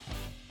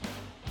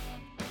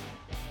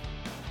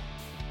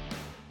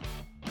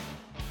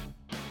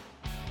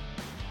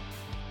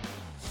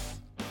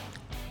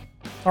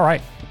All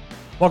right.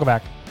 Welcome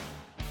back.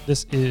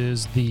 This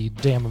is the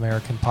Damn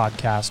American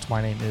Podcast.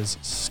 My name is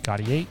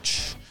Scotty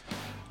H.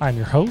 I'm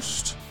your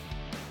host.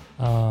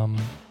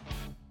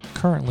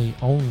 Currently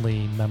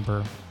only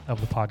member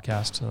of the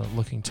podcast,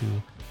 looking to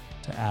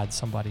add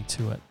somebody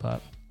to it,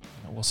 but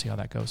we'll see how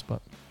that goes.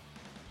 But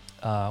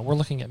we're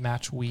looking at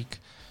match week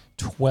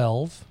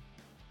 12.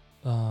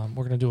 We're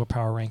going to do a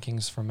power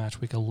rankings for match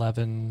week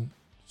 11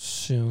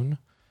 soon.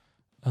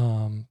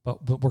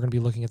 But we're going to be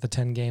looking at the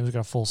 10 games. We've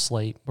got a full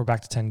slate. We're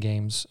back to 10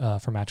 games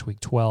for match week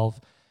 12.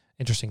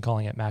 Interesting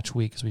calling it match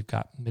week because we've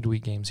got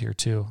midweek games here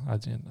too.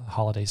 In the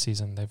holiday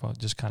season, they've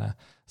just kind of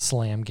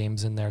slammed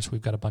games in there. So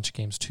we've got a bunch of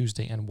games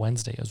Tuesday and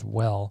Wednesday as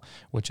well,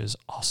 which is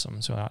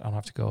awesome. So I don't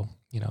have to go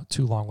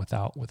too long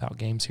without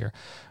games here.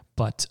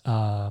 But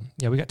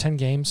we got 10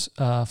 games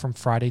from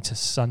Friday to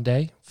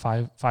Sunday.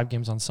 Five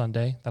games on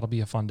Sunday. That'll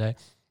be a fun day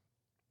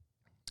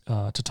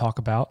to talk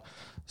about.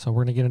 So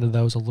we're going to get into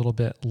those a little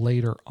bit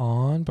later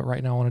on, but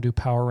right now I want to do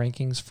power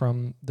rankings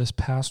from this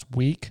past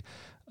week.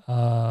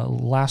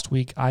 Last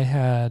week I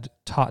had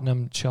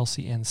Tottenham,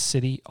 Chelsea, and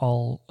City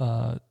all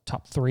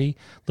top 3,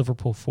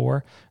 Liverpool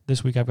 4.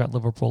 This week I've got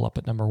Liverpool up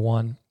at number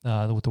 1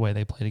 with the way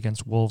they played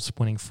against Wolves,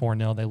 winning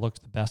 4-0. They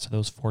looked the best of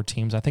those 4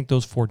 teams. I think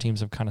those 4 teams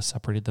have kind of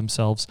separated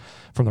themselves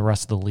from the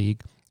rest of the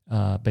league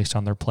based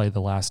on their play the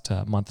last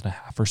month and a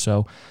half or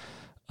so.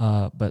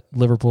 But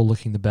Liverpool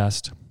looking the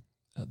best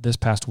this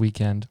past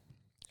weekend.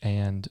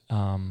 And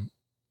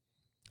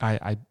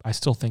I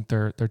still think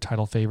they're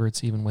title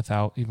favorites even with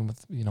all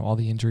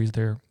the injuries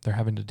they're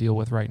having to deal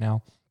with right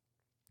now.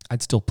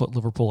 I'd still put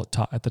Liverpool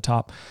at the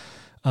top.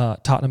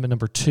 Tottenham at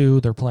number 2.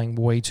 They're playing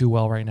way too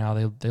well right now.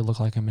 They look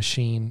like a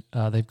machine.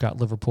 They've got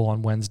Liverpool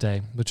on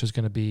Wednesday, which is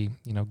going to be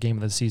game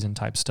of the season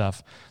type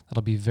stuff.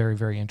 That'll be very,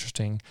 very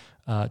interesting.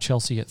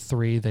 Chelsea at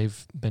 3.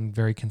 They've been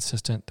very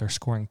consistent. They're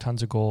scoring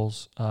tons of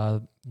goals.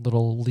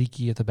 Little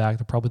leaky at the back.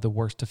 They're probably the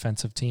worst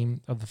defensive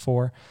team of the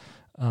 4.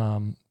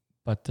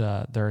 But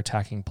their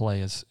attacking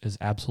play is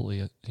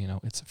absolutely,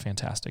 it's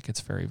fantastic.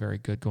 It's very, very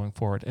good going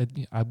forward.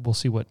 We'll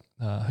see what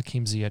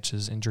Hakim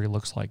Ziyech's injury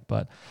looks like,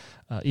 but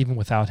even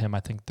without him, I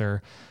think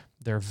they're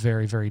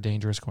very, very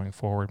dangerous going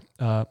forward.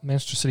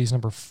 Manchester City's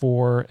number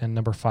 4 and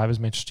number 5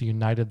 is Manchester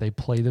United. They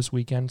play this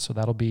weekend, so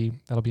that'll be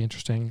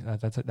interesting.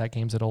 That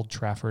game's at Old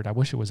Trafford. I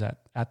wish it was at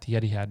the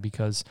Etihad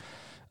because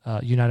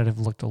United have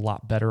looked a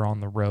lot better on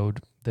the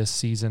road this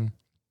season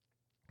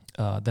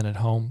than at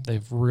home.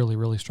 They've really,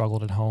 really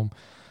struggled at home.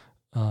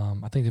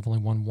 I think they've only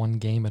won 1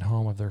 game at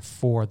home of their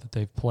 4 that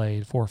they've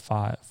played, 4 or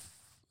 5.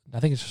 I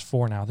think it's just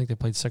 4 now. I think they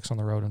played 6 on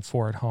the road and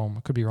 4 at home.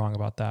 I could be wrong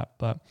about that,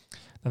 but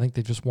I think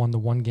they just won the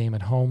 1 game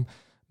at home.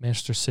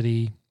 Manchester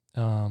City,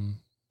 I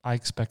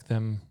expect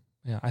them.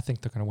 I think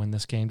they're going to win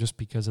this game just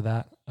because of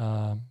that.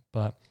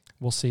 But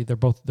we'll see.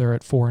 They're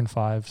at 4 and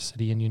 5,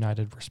 City and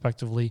United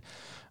respectively.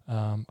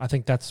 I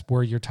think that's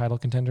where your title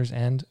contenders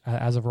end.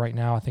 As of right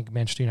now, I think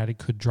Manchester United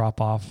could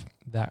drop off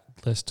that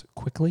list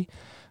quickly.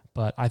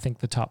 But I think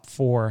the top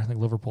 4, I think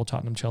Liverpool,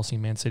 Tottenham, Chelsea,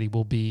 and Man City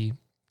will be,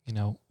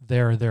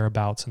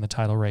 thereabouts in the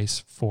title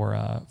race for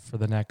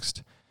the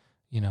next,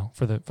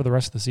 for the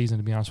rest of the season.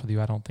 To be honest with you,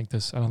 I don't think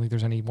there's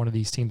any one of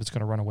these teams that's going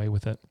to run away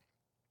with it.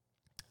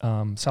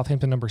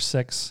 Southampton number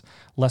 6,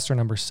 Leicester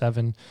number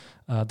 7.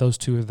 Those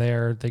 2 are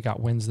there. They got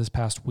wins this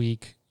past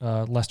week.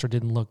 Leicester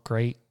didn't look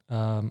great,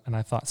 and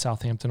I thought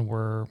Southampton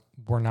were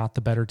not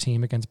the better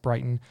team against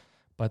Brighton.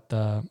 But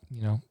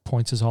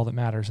points is all that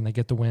matters, and they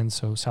get the win.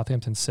 So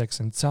Southampton's 6,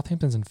 and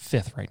Southampton's in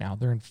 5th right now.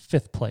 They're in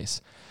 5th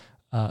place.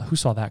 Who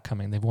saw that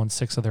coming? They've won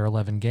 6 of their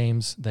 11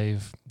 games.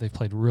 They've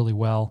played really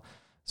well.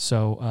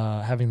 So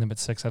having them at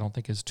 6, I don't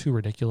think is too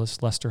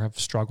ridiculous. Leicester have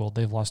struggled.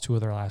 They've lost 2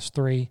 of their last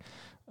 3,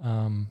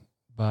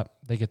 but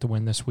they get the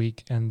win this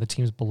week. And the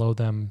teams below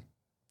them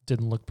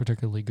didn't look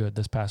particularly good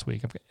this past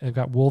week. I've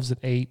got Wolves at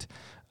 8.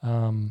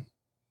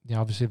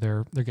 Obviously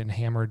they're getting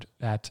hammered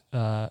at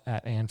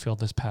Anfield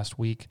this past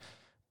week.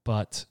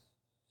 But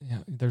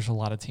there's a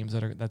lot of teams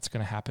that's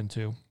going to happen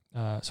too.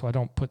 So I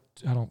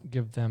don't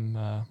give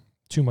them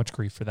too much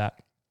grief for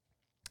that.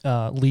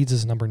 Leeds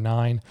is number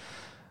 9.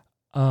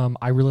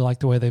 I really like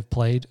the way they've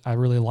played. I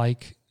really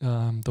like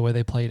the way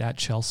they played at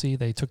Chelsea.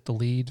 They took the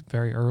lead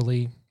very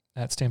early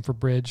at Stamford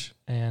Bridge,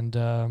 and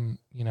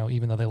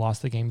even though they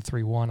lost the game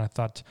 3-1, I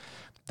thought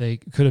they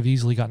could have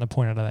easily gotten a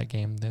point out of that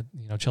game. That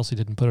Chelsea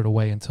didn't put it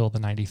away until the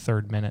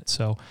 93rd minute.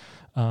 So.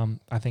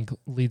 I think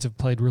Leeds have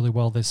played really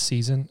well this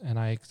season, and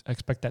I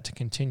expect that to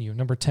continue.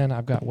 Number 10,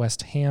 I've got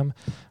West Ham.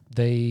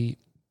 They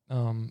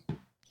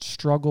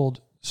struggled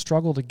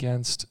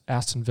against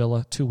Aston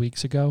Villa 2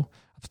 weeks ago.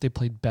 I thought they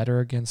played better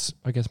against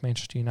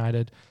Manchester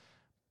United,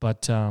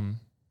 but they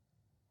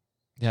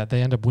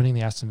end up winning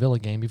the Aston Villa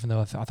game, even though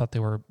I thought they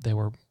were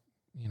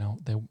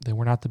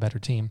not the better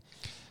team.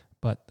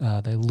 But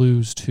they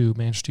lose to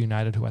Manchester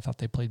United, who I thought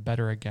they played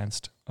better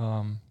against.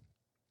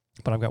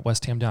 But I've got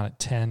West Ham down at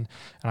 10,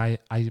 and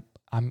I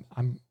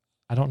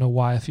don't know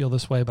why I feel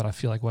this way, but I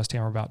feel like West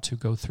Ham are about to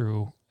go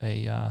through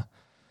a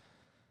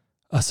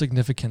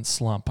significant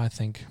slump. I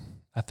think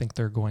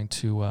they're going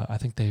to. I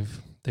think they've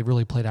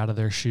really played out of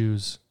their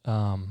shoes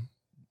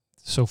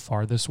so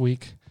far this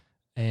week,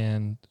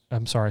 and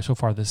so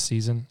far this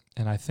season,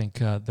 and I think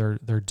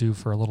they're due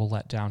for a little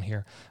letdown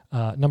here.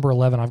 Number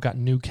 11, I've got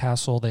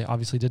Newcastle. They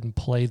obviously didn't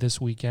play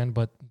this weekend,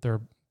 but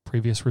their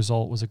previous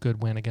result was a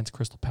good win against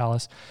Crystal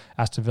Palace.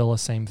 Aston Villa,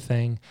 same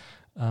thing.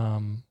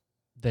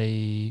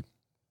 They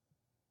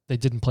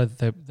didn't play.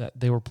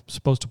 They were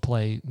supposed to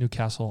play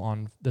Newcastle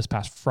on this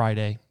past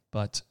Friday,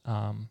 but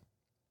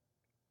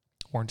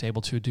weren't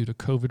able to due to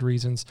COVID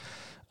reasons.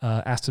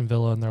 Aston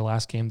Villa in their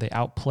last game, they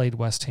outplayed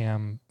West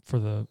Ham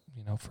for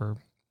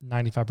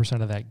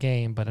 95% of that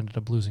game, but ended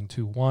up losing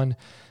 2-1.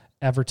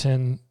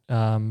 Everton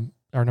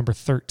are number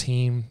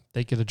 13.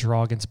 They get a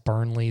draw against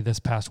Burnley this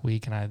past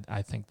week, and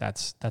I think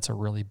that's a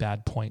really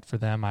bad point for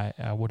them. I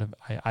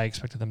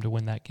expected them to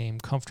win that game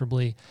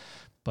comfortably,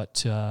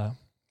 but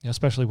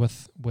especially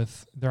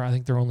with their, I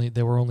think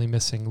they were only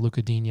missing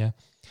Luca Digne,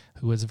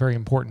 who is very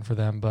important for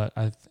them, but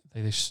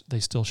they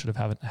still should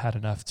have had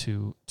enough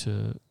to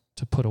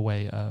put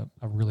away a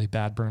really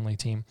bad Burnley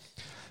team.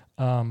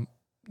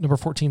 Number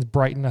 14 is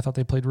Brighton. I thought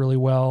they played really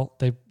well.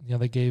 They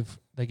gave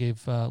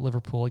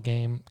Liverpool a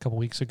game a couple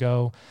weeks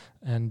ago,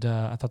 and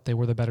I thought they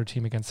were the better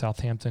team against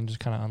Southampton. Just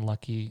kind of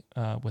unlucky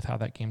with how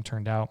that game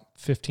turned out.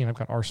 15, I've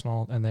got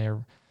Arsenal, and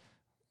they're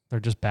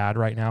just bad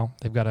right now.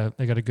 They got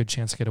a good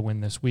chance to get a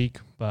win this week,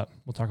 but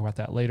we'll talk about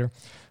that later.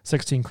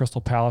 16,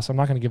 Crystal Palace. I'm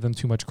not going to give them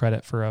too much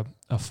credit for a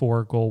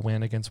 4-goal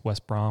win against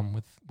West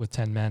Brom with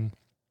 10 men.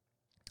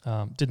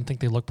 Didn't think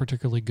they looked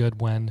particularly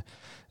good when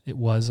it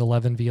was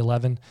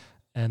 11v11.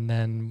 And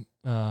then,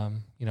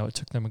 it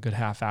took them a good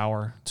half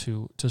hour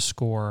to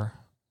score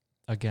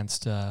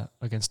against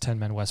 10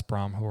 men West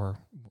Brom, who are,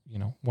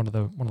 one of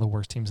the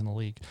worst teams in the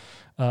league.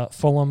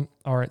 Fulham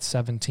are at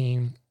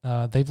 17.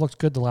 They've looked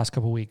good the last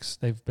couple of weeks.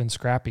 They've been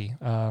scrappy.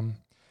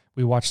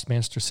 We watched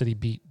Manchester City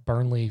beat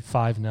Burnley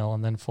 5-0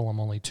 and then Fulham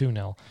only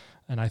 2-0.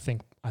 And I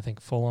think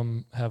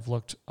Fulham have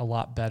looked a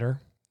lot better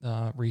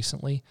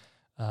recently.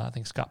 I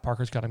think Scott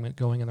Parker's got them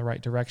going in the right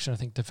direction. I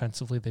think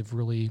defensively they've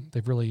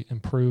really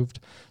improved.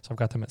 So I've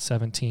got them at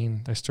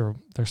 17.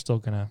 They're still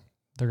gonna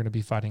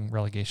be fighting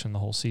relegation the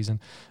whole season.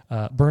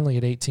 Burnley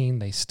at 18,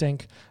 they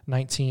stink.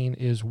 19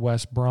 is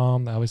West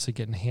Brom, obviously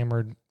getting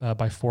hammered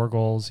by 4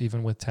 goals,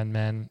 even with 10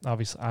 men.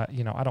 Obviously, I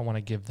don't want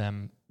to give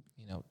them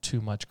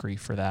too much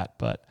grief for that,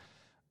 but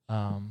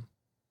a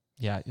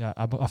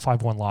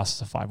 5-1 loss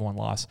is a 5-1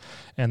 loss.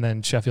 And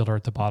then Sheffield are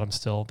at the bottom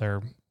still.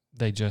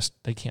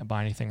 They can't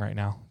buy anything right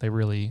now. They're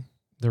really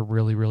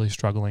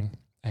struggling,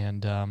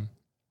 and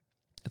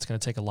it's going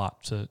to take a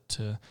lot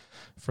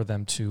for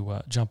them to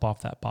jump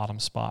off that bottom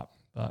spot.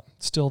 But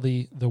still,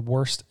 the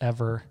worst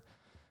ever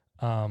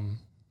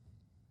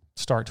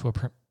start to a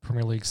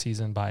Premier League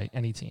season by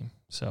any team.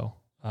 So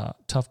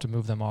tough to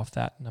move them off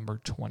that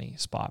number 20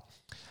 spot.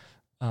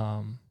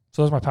 So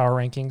those are my power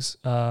rankings.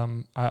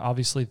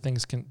 Obviously,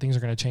 things are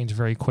going to change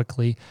very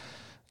quickly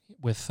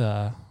with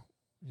the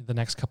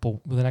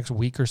next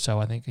week or so.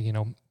 I think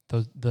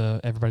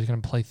everybody's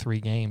going to play 3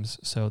 games,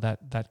 so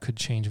that could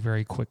change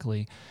very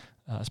quickly,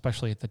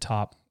 especially at the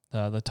top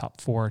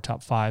 4,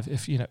 top 5.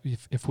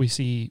 If we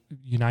see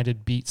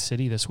United beat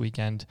City this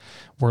weekend,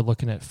 we're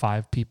looking at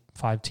 5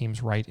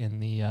 teams right in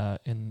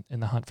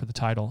the hunt for the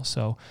title.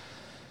 So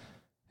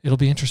it'll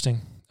be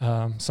interesting.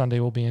 Sunday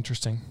will be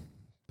interesting,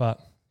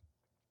 but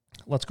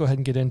let's go ahead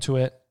and get into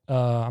it.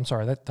 I'm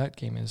sorry, that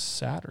game is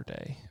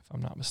Saturday, if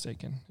I'm not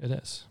mistaken. It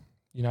is.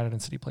 United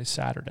and City play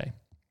Saturday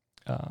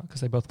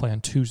because they both play on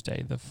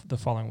Tuesday the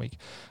following week.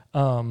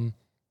 So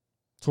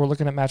we're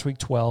looking at match week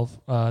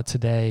 12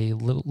 today,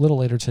 little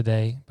later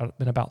today,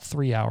 in about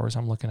 3 hours.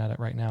 I'm looking at it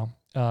right now.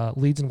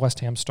 Leeds and West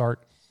Ham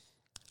start.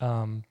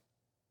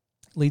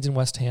 Leeds and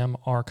West Ham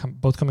are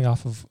both coming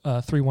off of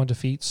 3-1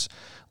 defeats.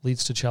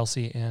 Leeds to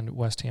Chelsea and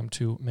West Ham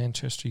to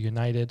Manchester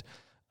United.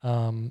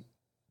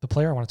 The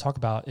player I want to talk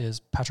about is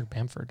Patrick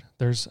Bamford.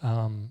 There's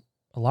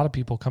a lot of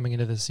people coming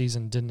into this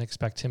season didn't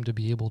expect him to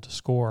be able to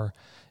score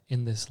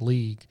in this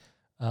league.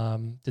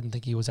 Didn't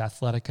think he was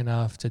athletic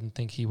enough, didn't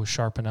think he was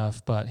sharp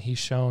enough, but he's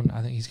shown,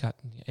 I think he's got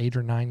 8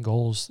 or 9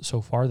 goals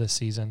so far this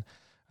season.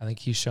 I think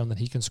he's shown that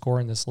he can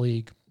score in this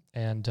league,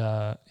 and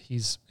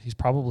he's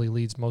probably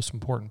Leeds' most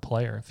important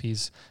player.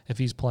 If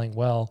he's playing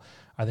well,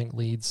 I think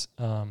Leeds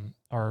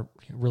are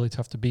really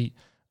tough to beat.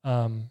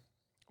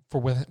 For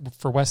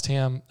West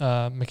Ham,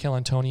 Mikel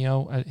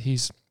Antonio,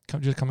 he's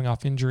just coming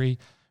off injury.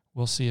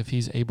 We'll see if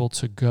he's able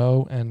to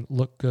go and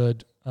look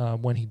good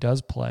when he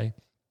does play.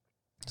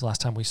 The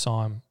last time we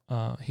saw him,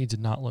 he did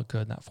not look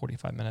good in that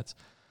 45 minutes.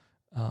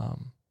 I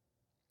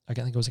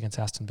think it was against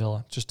Aston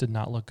Villa. Just did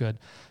not look good.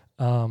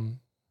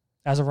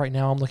 As of right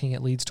now, I'm looking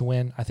at Leeds to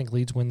win. I think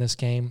Leeds win this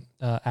game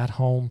at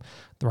home.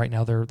 Right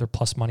now, they're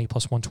plus money,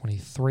 plus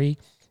 123.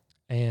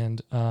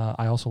 And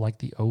I also like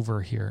the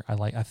over here. I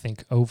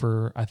think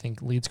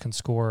Leeds can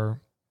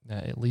score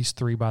at least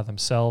 3 by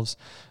themselves.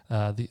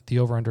 The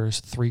over-under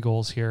is 3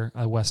 goals here.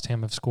 West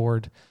Ham have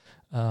scored.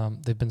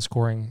 They've been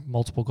scoring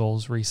multiple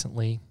goals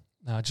recently.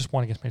 Just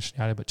 1 against Manchester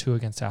United, but 2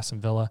 against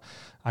Aston Villa.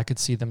 I could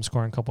see them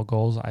scoring a couple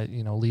goals.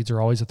 Leeds are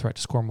always a threat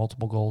to score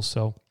multiple goals,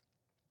 so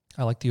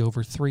I like the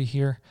over 3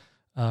 here.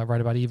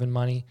 right about even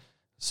money.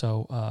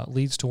 So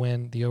Leeds to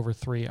win, the over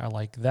 3, I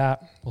like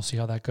that. We'll see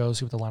how that goes,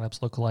 see what the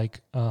lineups look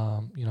like,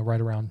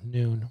 right around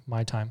noon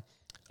my time.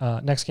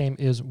 Next game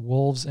is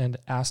Wolves and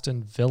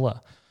Aston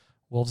Villa.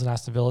 Wolves and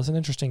Aston Villa is an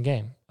interesting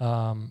game.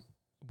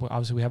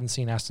 Obviously, we haven't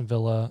seen Aston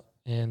Villa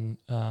in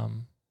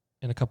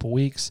a couple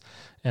weeks,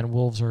 and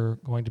Wolves are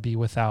going to be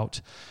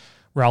without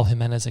Raul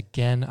Jimenez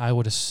again, I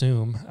would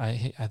assume.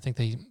 I think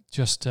they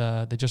just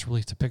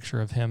released a picture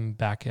of him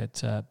back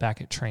at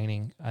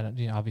training.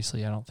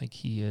 Obviously, I don't think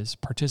he is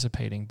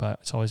participating,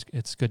 but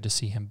it's good to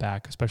see him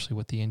back, especially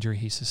with the injury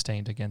he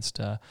sustained against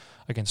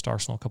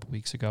Arsenal a couple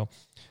weeks ago.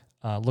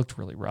 Looked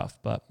really rough,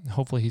 but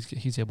hopefully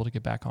he's able to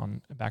get back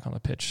on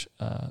the pitch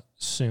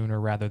sooner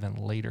rather than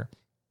later.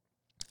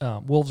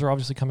 Wolves are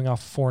obviously coming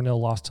off 4-0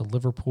 loss to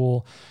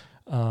Liverpool.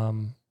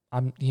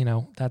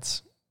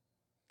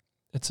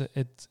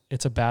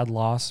 It's a bad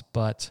loss,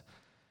 but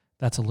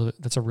that's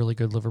a really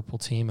good Liverpool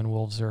team, and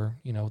Wolves are,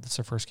 it's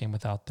their first game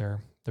without their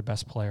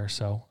best player,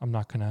 so I'm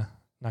not gonna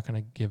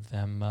give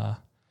them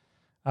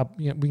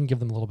we can give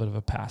them a little bit of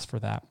a pass for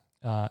that.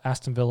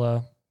 Aston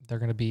Villa, they're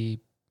gonna be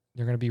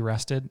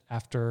rested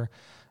after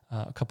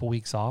a couple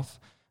weeks off,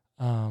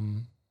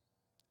 and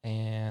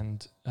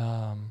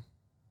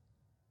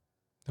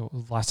the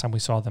last time we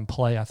saw them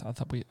play, I thought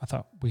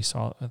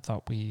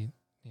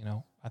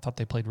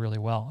they played really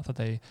well. I thought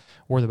they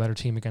were the better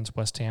team against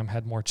West Ham,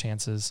 had more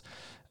chances,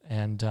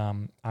 and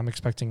I'm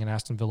expecting an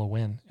Aston Villa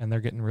win. And they're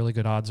getting really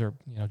good odds, or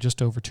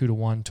just over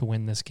 2-1 to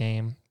win this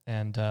game.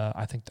 And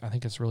I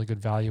think it's really good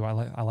value.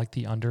 I like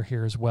the under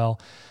here as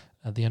well.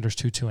 The under's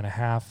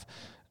 2.5,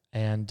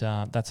 and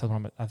that's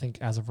what I think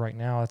as of right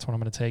now. That's what I'm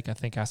going to take. I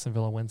think Aston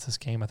Villa wins this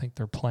game. I think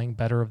they're playing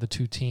better of the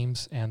two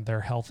teams, and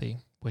they're healthy,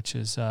 which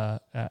is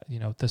at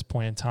this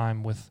point in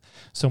time with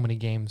so many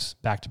games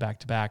back to back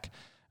to back.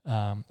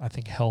 I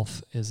think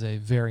health is a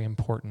very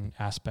important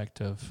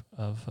aspect of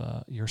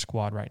your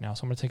squad right now.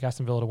 So I'm going to take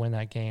Aston Villa to win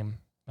that game,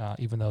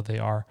 even though they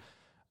are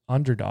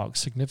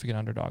significant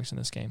underdogs in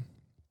this game.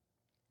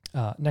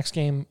 Next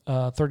game,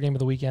 third game of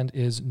the weekend,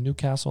 is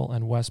Newcastle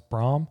and West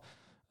Brom.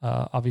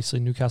 Obviously,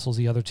 Newcastle's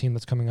the other team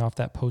that's coming off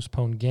that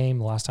postponed game.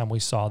 The last time we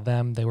saw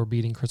them, they were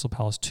beating Crystal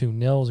Palace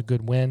 2-0. It was a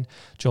good win.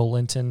 Joel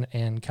Linton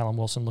and Callum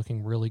Wilson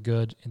looking really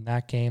good in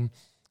that game.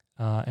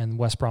 And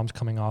West Brom's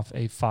coming off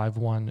a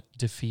 5-1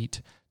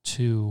 defeat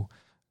to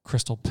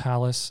Crystal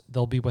Palace.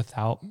 They'll be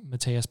without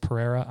Mateus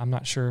Pereira. I'm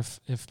not sure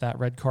if that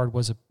red card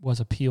was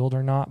appealed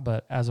or not,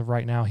 but as of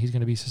right now, he's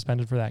going to be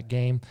suspended for that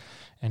game,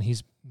 and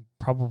he's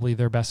probably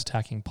their best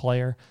attacking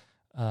player.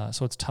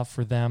 So it's tough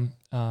for them.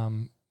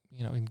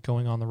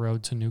 Going on the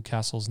road to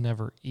Newcastle is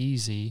never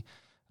easy.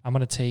 I'm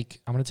going to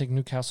take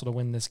Newcastle to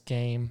win this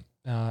game.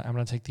 I'm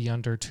going to take the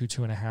under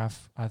 2.5.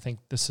 I think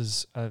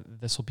this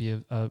will be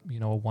a 1-0,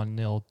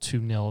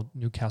 2-0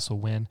 Newcastle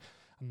win.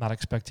 I'm not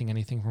expecting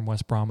anything from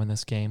West Brom in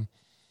this game.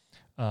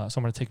 So I'm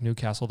going to take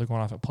Newcastle. They're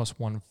going off at plus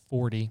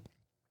 140.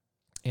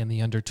 And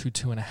the under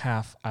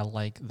 2.5, I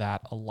like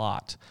that a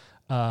lot.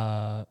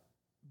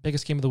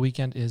 Biggest game of the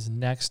weekend is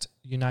next,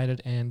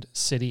 United and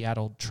City at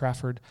Old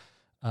Trafford.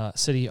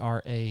 City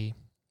are a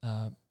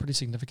pretty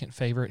significant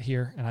favorite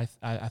here, and I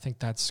think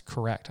that's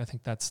correct. I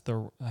think that's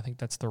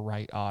the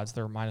right odds.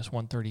 They're minus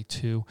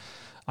 132.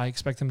 I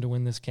expect them to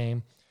win this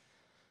game.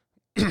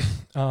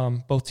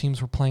 Both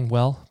teams were playing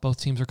well.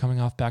 Both teams are coming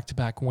off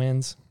back-to-back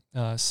wins.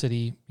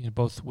 City,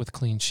 both with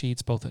clean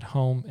sheets, both at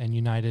home, and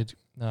United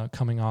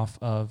coming off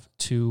of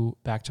 2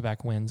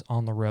 back-to-back wins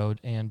on the road,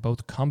 and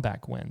both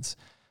comeback wins,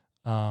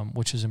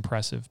 which is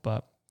impressive.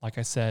 But like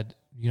I said,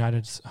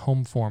 United's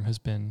home form has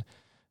been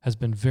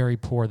very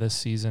poor this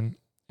season,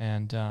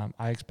 and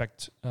I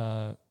expect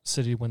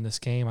City to win this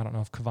game. I don't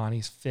know if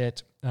Cavani's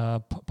fit.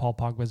 Paul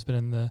Pogba's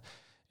been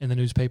in the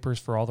newspapers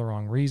for all the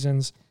wrong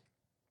reasons.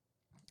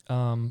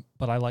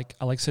 But I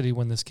like City to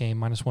win this game,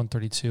 minus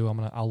 132.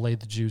 I'll lay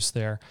the juice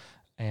there,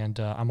 and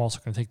I'm also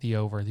going to take the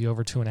over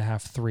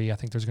 2.5, 3. I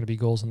think there's going to be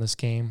goals in this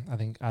game.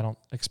 I don't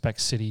expect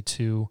City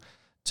to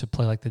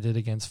play like they did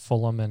against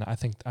Fulham, and I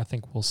think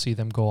we'll see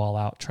them go all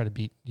out, try to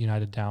beat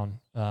United down,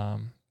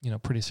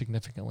 pretty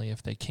significantly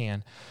if they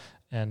can.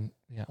 And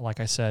like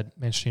I said,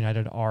 Manchester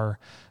United are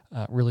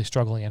really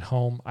struggling at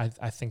home.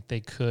 I think they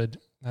could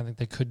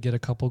get a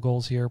couple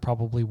goals here,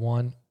 probably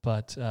one,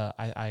 but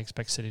I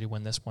expect City to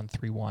win this one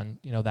 3-1.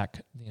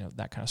 That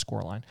kind of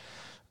scoreline.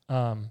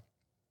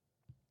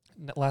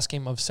 Last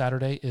game of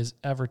Saturday is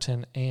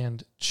Everton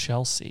and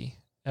Chelsea.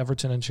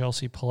 Everton and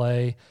Chelsea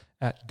play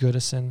at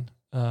Goodison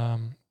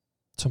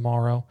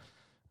tomorrow.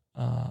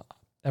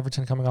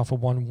 Everton coming off a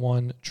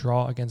 1-1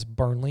 draw against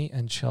Burnley,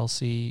 and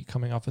Chelsea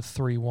coming off a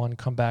 3-1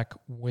 comeback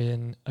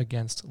win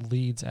against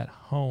Leeds at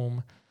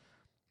home.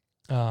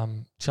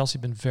 Chelsea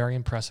have been very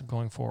impressive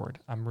going forward.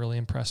 I'm really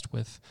impressed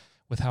with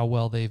how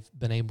well they've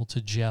been able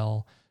to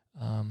gel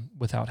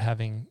without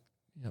having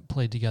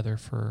played together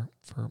for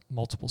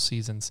multiple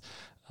seasons.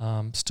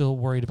 Still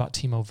worried about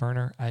Timo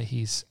Werner.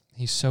 He's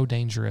so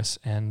dangerous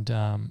and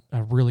a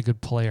really good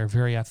player,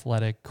 very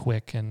athletic,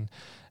 quick,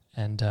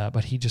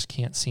 but he just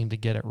can't seem to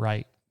get it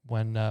right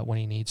when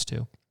he needs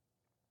to.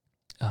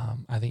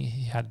 I think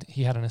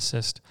he had an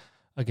assist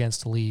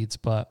against Leeds,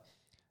 but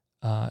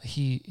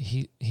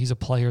he's a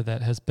player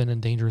that has been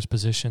in dangerous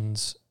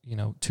positions,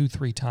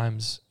 2-3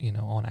 times,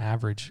 on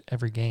average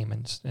every game,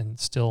 and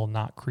still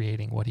not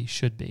creating what he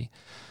should be.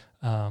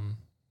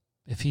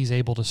 If he's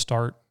able to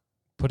start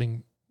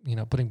putting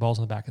balls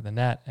in the back of the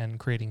net and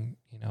creating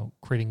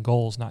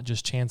goals, not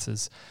just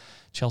chances,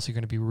 Chelsea are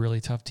going to be a really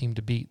tough team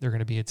to beat. They're going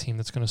to be a team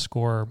that's going to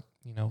score,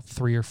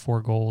 3 or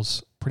 4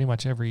 goals pretty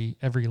much every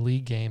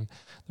league game.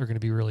 They're going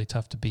to be really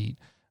tough to beat.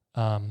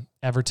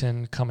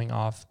 Everton coming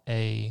off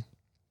a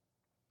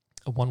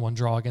 1-1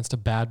 draw against a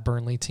bad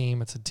Burnley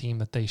team. It's a team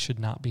that they should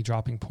not be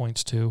dropping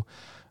points to,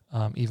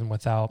 even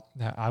without.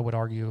 I would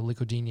argue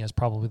Lico Digne is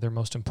probably their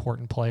most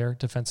important player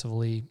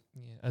defensively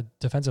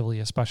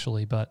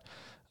especially, but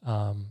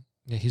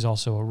he's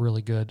also a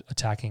really good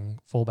attacking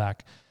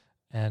fullback.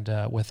 And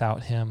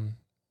without him,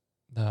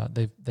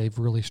 they've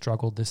really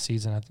struggled this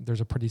season. I think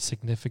there's a pretty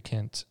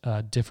significant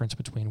difference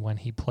between when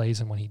he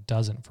plays and when he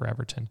doesn't for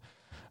Everton.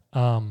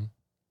 But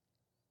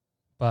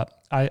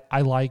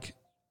I like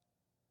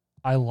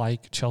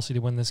Chelsea to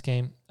win this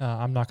game.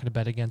 I'm not going to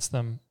bet against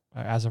them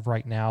as of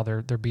right now.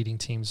 They're beating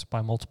teams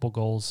by multiple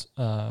goals,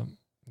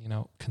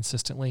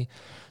 consistently.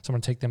 So I'm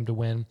going to take them to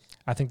win.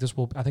 I think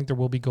there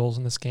will be goals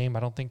in this game.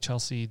 I don't think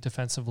Chelsea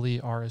defensively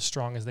are as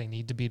strong as they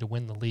need to be to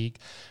win the league.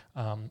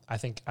 I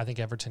think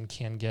Everton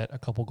can get a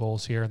couple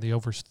goals here. The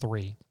over's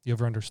 3. The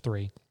over-under's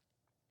 3.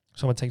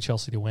 So I'm going to take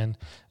Chelsea to win,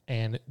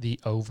 and the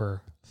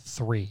over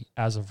 3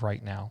 as of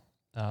right now.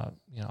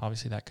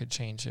 Obviously that could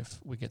change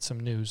if we get some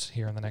news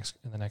here in the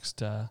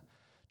next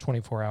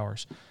 24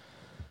 hours.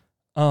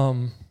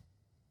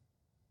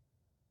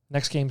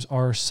 Next games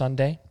are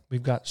Sunday.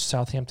 We've got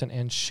Southampton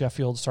and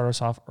Sheffield start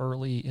us off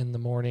early in the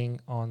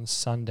morning on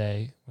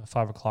Sunday,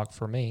 5:00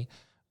 for me.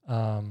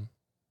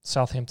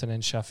 Southampton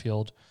and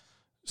Sheffield.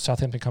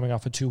 Southampton coming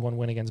off a 2-1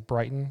 win against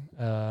Brighton.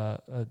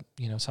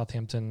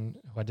 Southampton,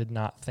 who I did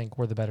not think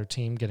were the better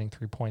team, getting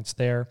 3 points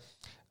there.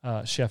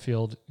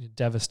 Sheffield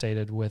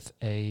devastated with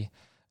a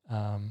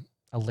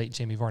late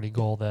Jamie Vardy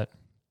goal that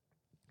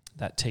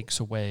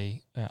takes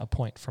away a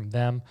point from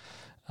them,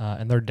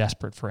 and they're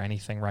desperate for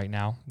anything right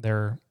now.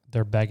 They're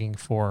begging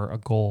for a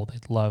goal.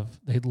 They'd love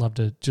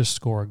to just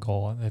score a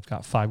goal. They've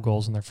got 5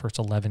 goals in their first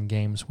 11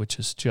 games, which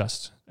is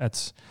just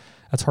that's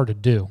hard to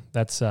do.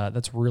 That's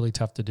really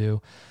tough to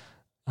do.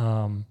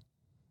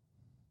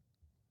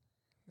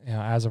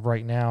 As of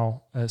right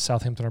now,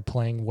 Southampton are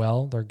playing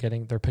well.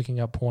 They're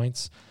picking up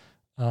points.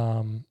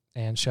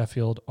 And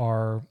Sheffield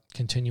are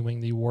continuing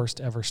the worst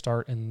ever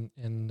start in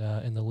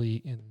the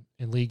league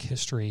in league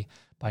history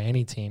by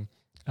any team.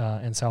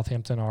 And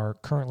Southampton are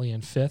currently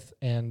in 5th,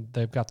 and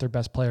they've got their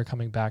best player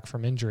coming back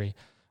from injury.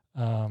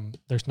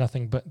 There's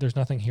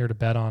nothing here to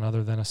bet on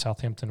other than a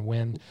Southampton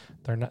win.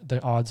 The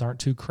odds aren't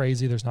too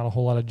crazy. There's not a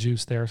whole lot of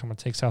juice there, so I'm going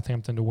to take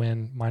Southampton to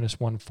win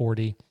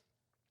 -140,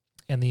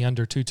 and the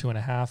under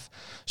 2.5.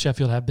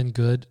 Sheffield have been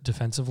good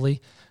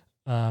defensively.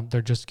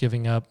 They're just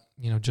giving up,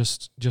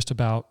 just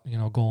about,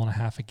 a goal and a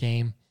half a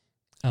game.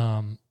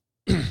 I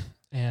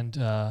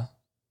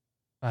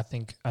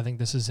think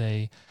this is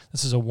a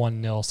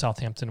 1-0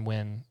 Southampton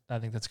win. I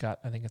think it's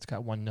got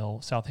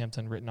 1-0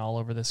 Southampton written all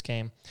over this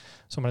game.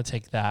 So I'm going to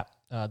take that,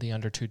 the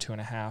under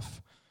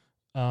 2.5.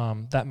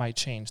 That might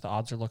change. The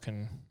odds are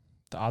looking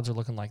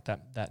like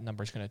that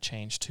number is going to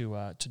change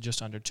to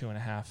just under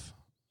 2.5.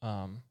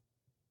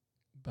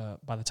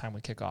 But by the time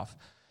we kick off.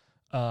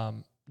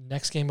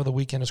 Next game of the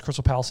weekend is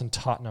Crystal Palace and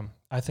Tottenham.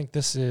 I think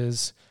this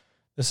is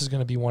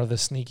going to be one of the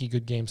sneaky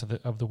good games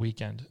of the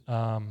weekend.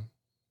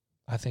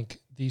 I think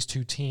these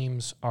two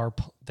teams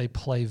they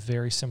play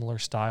very similar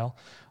style.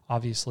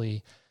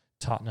 Obviously,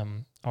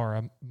 Tottenham are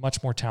a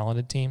much more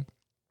talented team,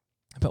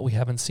 but we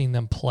haven't seen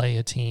them play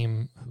a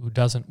team who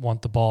doesn't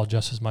want the ball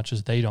just as much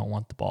as they don't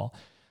want the ball.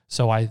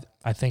 So I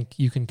think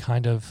you can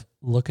kind of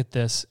look at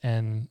this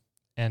and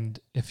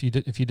if you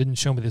didn't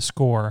show me the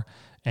score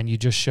and you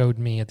just showed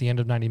me at the end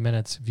of 90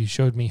 minutes, if you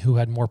showed me who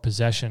had more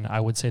possession, I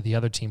would say the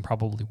other team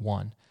probably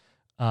won.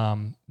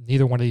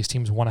 Neither one of these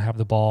teams want to have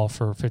the ball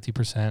for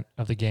 50%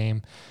 of the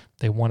game.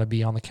 They want to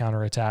be on the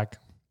counterattack.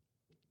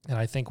 And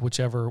I think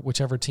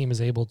whichever team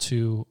is able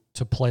to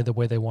play the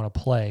way they want to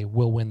play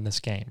will win this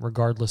game,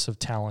 regardless of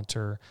talent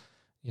or,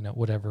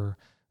 what other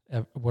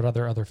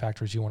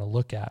factors you want to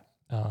look at.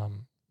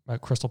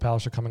 Crystal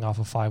Palace are coming off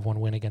a 5-1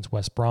 win against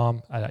West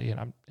Brom.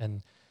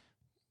 And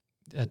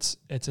it's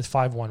a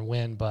 5-1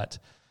 win, but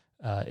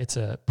it's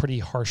a pretty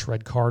harsh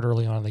red card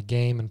early on in the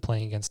game and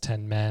playing against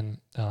 10 men.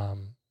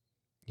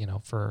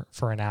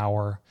 For an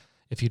hour,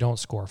 if you don't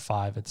score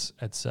 5,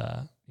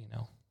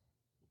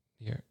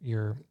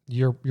 you're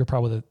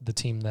probably the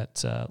team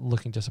that's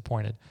looking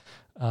disappointed.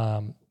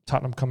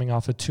 Tottenham coming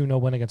off a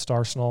 2-0 win against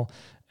Arsenal,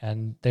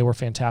 and they were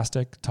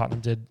fantastic.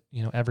 Tottenham did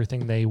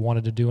everything they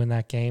wanted to do in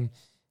that game.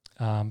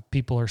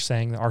 People are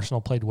saying that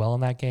Arsenal played well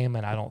in that game,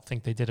 and I don't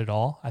think they did at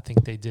all. I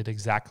think they did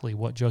exactly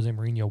what Jose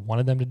Mourinho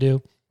wanted them to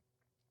do,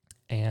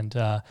 and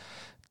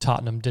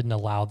Tottenham didn't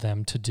allow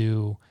them to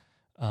do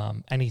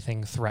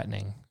anything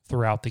threatening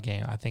throughout the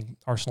game. I think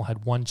Arsenal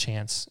had one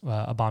chance,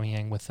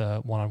 Aubameyang with a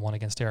one-on-one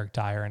against Eric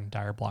Dyer, and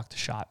Dyer blocked the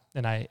shot.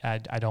 And I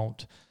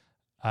don't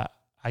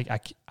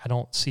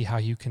see how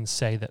you can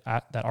say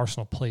that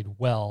Arsenal played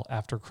well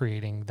after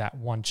creating that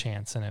one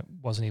chance, and it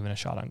wasn't even a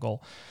shot on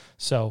goal.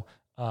 So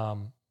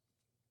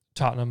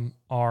Tottenham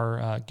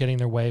are getting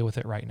their way with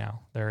it right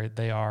now.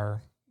 They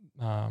are.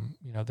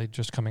 They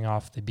just coming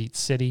off. They beat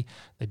City,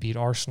 they beat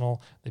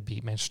Arsenal, they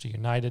beat Manchester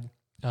United,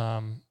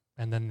 and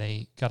then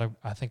they got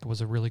I think it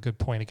was a really good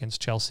point against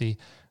Chelsea.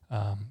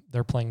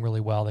 They're playing really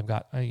well. They've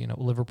got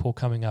Liverpool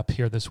coming up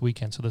here this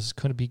weekend, so this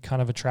could be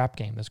kind of a trap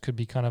game. This could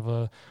be kind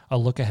of a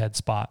look ahead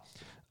spot.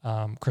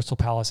 Crystal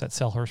Palace at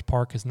Selhurst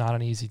Park is not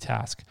an easy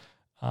task,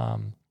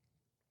 and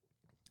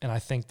I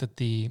think that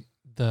the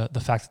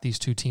fact that these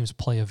two teams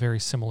play a very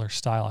similar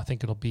style, I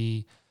think it'll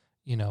be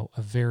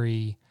a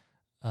very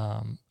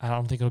I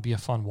don't think it'll be a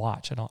fun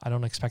watch. I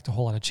don't expect a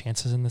whole lot of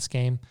chances in this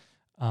game.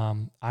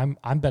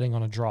 I'm betting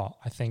on a draw.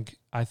 I think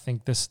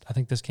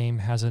this game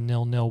has a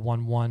 0-0,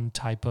 1-1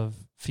 type of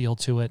feel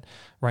to it.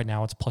 Right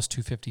now it's plus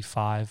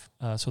 255.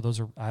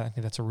 So I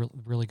think that's a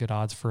really good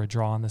odds for a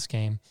draw in this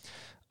game.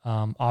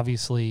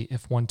 Obviously,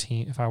 if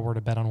I were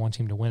to bet on one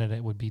team to win it,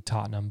 it would be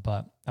Tottenham.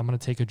 But I'm going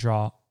to take a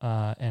draw,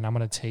 and I'm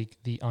going to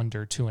take the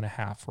under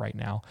 2.5 right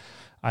now.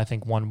 I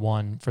think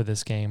 1-1 for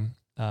this game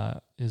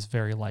is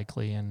very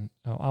likely, and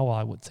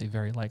I would say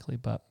very likely,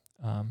 but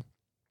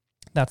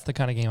that's the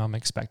kind of game I'm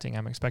expecting.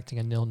 I'm expecting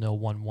a 0-0,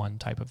 1-1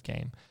 type of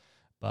game.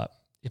 But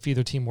if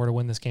either team were to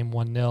win this game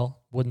 1-0,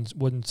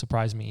 wouldn't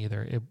surprise me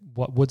either.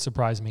 What would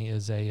surprise me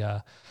is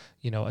a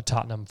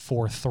Tottenham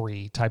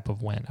 4-3 type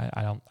of win.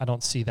 I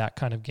don't see that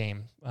kind of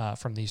game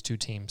from these two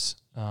teams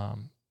at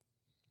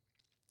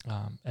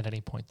any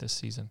point this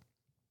season.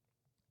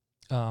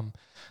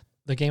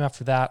 The game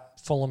after that,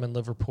 Fulham and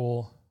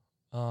Liverpool.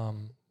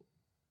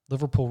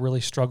 Liverpool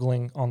really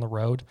struggling on the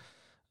road.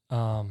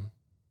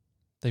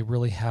 They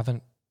really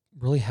haven't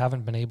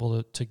been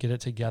able to get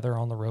it together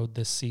on the road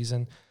this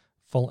season.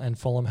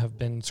 Fulham have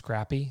been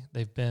scrappy.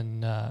 They've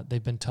been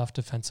tough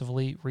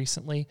defensively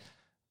recently,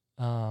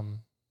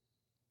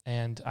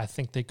 and I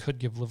think they could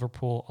give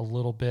Liverpool a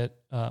little bit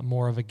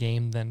more of a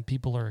game than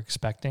people are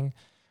expecting.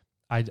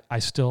 I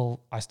still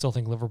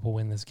think Liverpool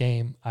win this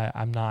game.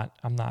 I'm not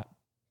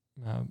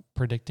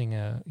predicting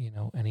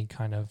any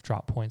kind of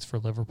drop points for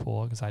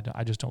Liverpool because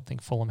I just don't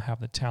think Fulham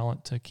have the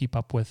talent to keep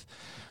up with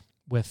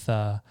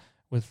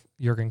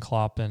Jurgen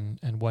Klopp and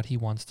what he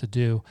wants to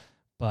do.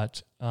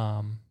 But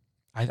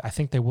I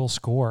think they will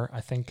score.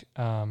 I think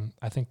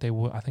they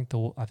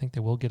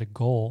will get a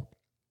goal.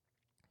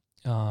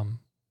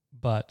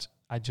 But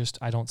I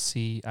don't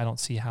see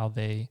how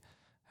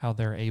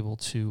they're able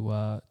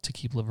to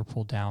keep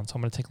Liverpool down. So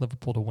I'm going to take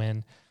Liverpool to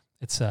win.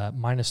 It's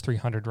minus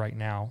 300 right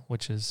now,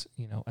 which is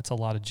that's a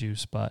lot of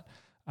juice, but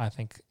I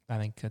think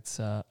it's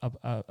a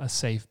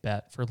safe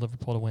bet for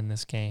Liverpool to win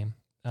this game.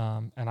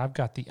 And I've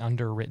got the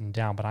under written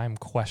down, but I'm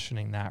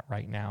questioning that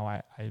right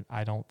now.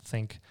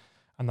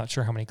 I'm not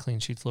sure how many clean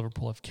sheets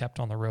Liverpool have kept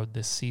on the road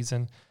this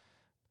season.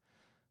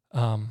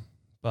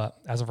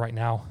 But as of right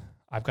now,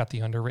 I've got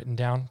the under written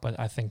down, but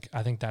I think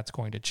that's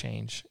going to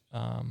change.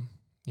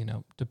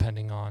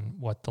 Depending on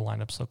what the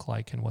lineups look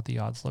like and what the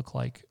odds look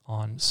like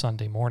on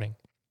Sunday morning.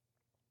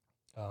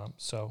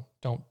 So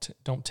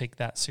don't take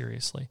that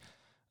seriously.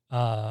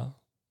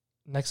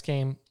 Next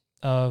game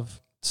of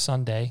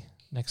Sunday,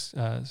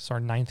 our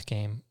ninth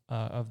game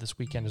of this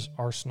weekend is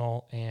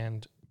Arsenal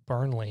and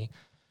Burnley.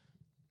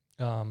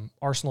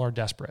 Arsenal are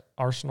desperate.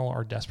 Arsenal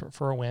are desperate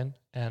for a win,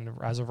 and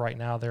as of right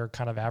now, they're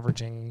kind of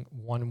averaging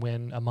one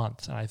win a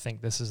month, and I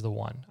think this is the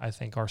one. I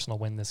think Arsenal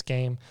win this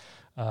game.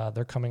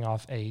 They're coming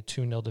off a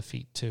 2-0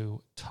 defeat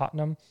to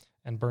Tottenham,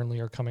 and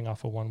Burnley are coming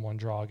off a 1-1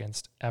 draw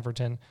against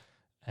Everton.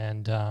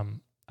 And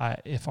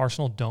if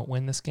Arsenal don't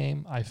win this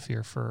game, I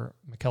fear for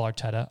Mikel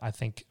Arteta. I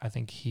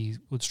think he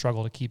would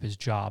struggle to keep his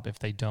job if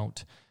they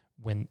don't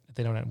win. If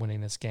they don't end up winning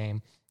this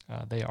game,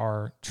 they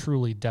are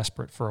truly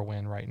desperate for a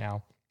win right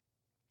now.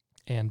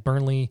 And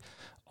Burnley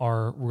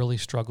are really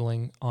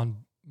struggling on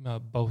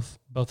both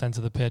ends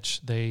of the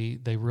pitch. They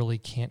really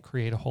can't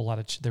create a whole lot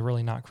of. They're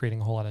really not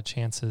creating a whole lot of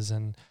chances,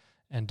 and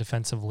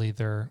defensively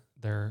they're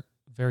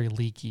very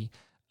leaky.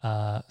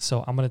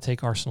 So I'm going to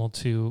take Arsenal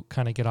to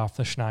kind of get off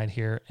the schneid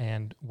here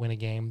and win a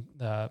game.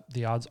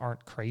 The odds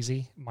aren't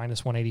crazy,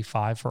 minus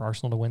 185 for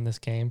Arsenal to win this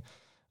game.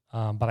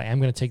 But I am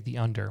going to take the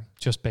under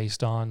just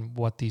based on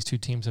what these two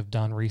teams have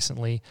done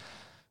recently.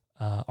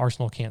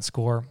 Arsenal can't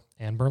score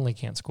and Burnley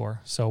can't score.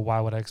 So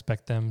why would I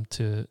expect them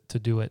to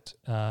do it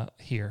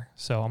here?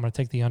 So I'm going to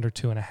take the under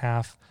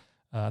 2.5.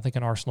 I think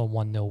an Arsenal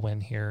 1-0 win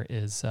here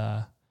is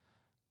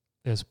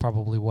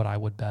probably what I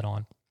would bet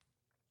on.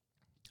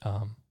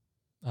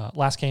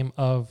 Last game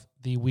of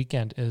the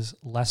weekend is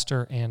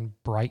Leicester and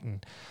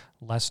Brighton.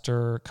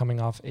 Leicester coming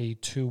off a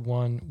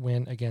 2-1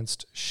 win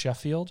against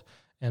Sheffield,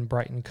 and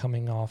Brighton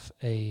coming off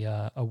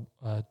a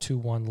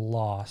 2-1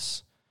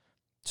 loss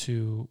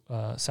to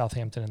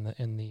Southampton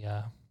in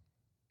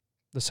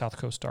the South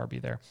Coast Derby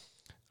there.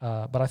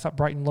 But I thought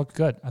Brighton looked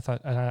good.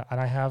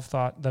 I have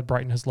thought that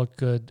Brighton has looked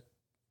good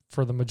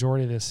for the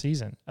majority of this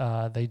season.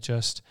 They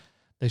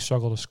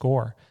struggle to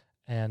score.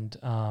 And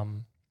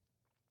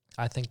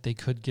I think they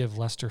could give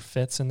Leicester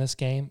fits in this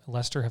game.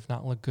 Leicester have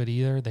not looked good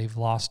either. They've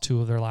lost 2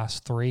 of their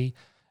last 3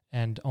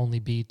 and only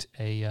beat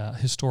a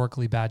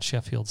historically bad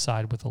Sheffield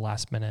side with a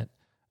last-minute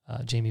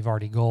Jamie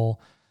Vardy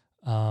goal.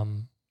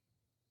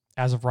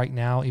 As of right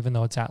now, even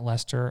though it's at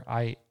Leicester,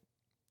 I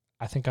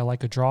think I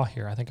like a draw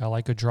here. I think I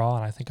like a draw,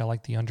 and I think I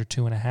like the under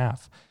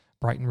 2.5.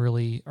 Brighton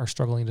really are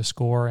struggling to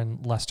score,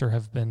 and Leicester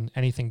have been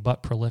anything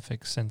but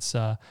prolific since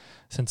the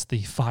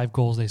 5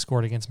 goals they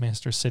scored against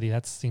Manchester City.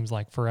 That seems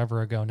like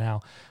forever ago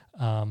now.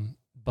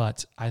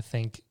 But I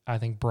think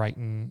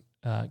Brighton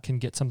can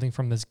get something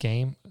from this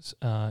game,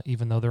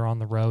 even though they're on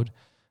the road,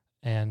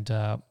 and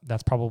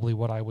that's probably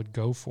what I would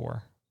go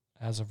for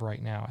as of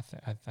right now.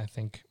 I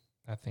think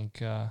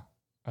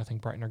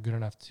Brighton are good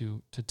enough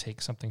to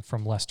take something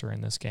from Leicester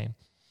in this game.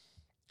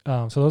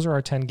 So those are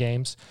our 10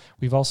 games.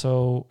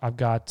 I've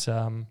got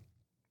 10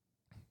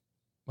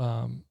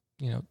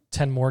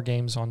 more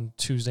games on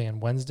Tuesday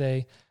and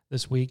Wednesday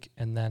this week,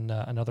 and then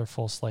another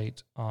full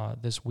slate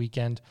this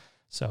weekend.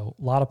 So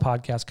a lot of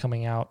podcasts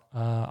coming out.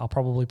 I'll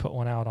probably put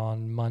one out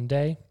on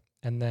Monday,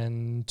 and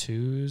then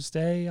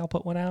Tuesday I'll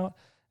put one out,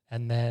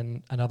 and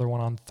then another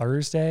one on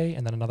Thursday,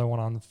 and then another one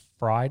on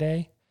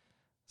Friday.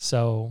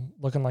 So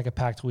looking like a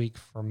packed week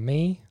for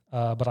me,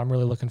 but I'm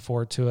really looking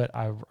forward to it.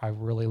 I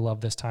really love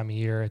this time of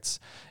year. It's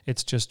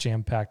just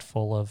jam-packed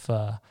full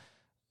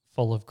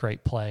of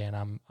great play, and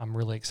I'm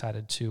really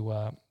excited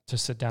to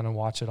sit down and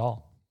watch it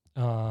all.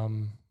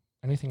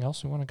 Anything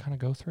else we want to kind of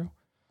go through?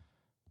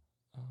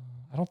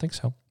 I don't think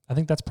so. I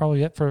think that's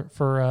probably it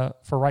for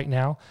right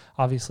now.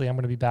 Obviously, I'm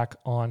going to be back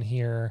on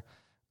here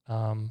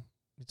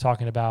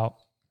talking about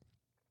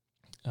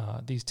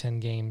these 10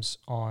 games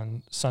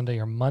on Sunday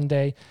or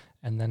Monday.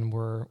 And then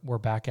we're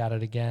back at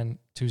it again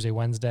Tuesday,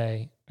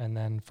 Wednesday, and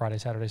then Friday,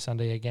 Saturday,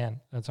 Sunday again.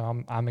 And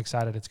so I'm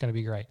excited. It's going to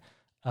be great.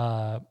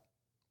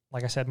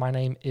 Like I said, my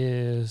name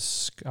is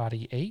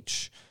Scotty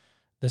H.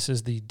 This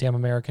is the Damn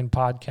American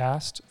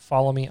Podcast.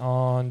 Follow me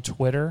on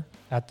Twitter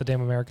at the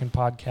Damn American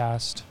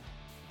Podcast.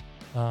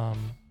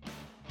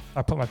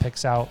 I put my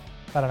picks out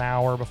about an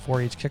hour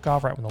before each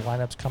kickoff, right when the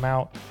lineups come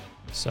out.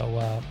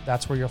 So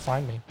that's where you'll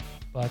find me.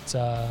 But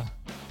I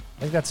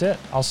think that's it.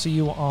 I'll see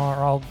you on,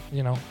 or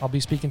I'll be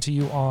speaking to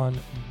you on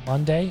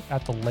Monday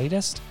at the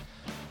latest.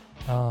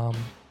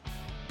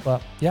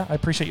 But yeah, I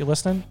appreciate you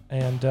listening,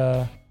 and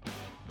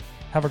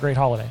have a great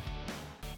holiday.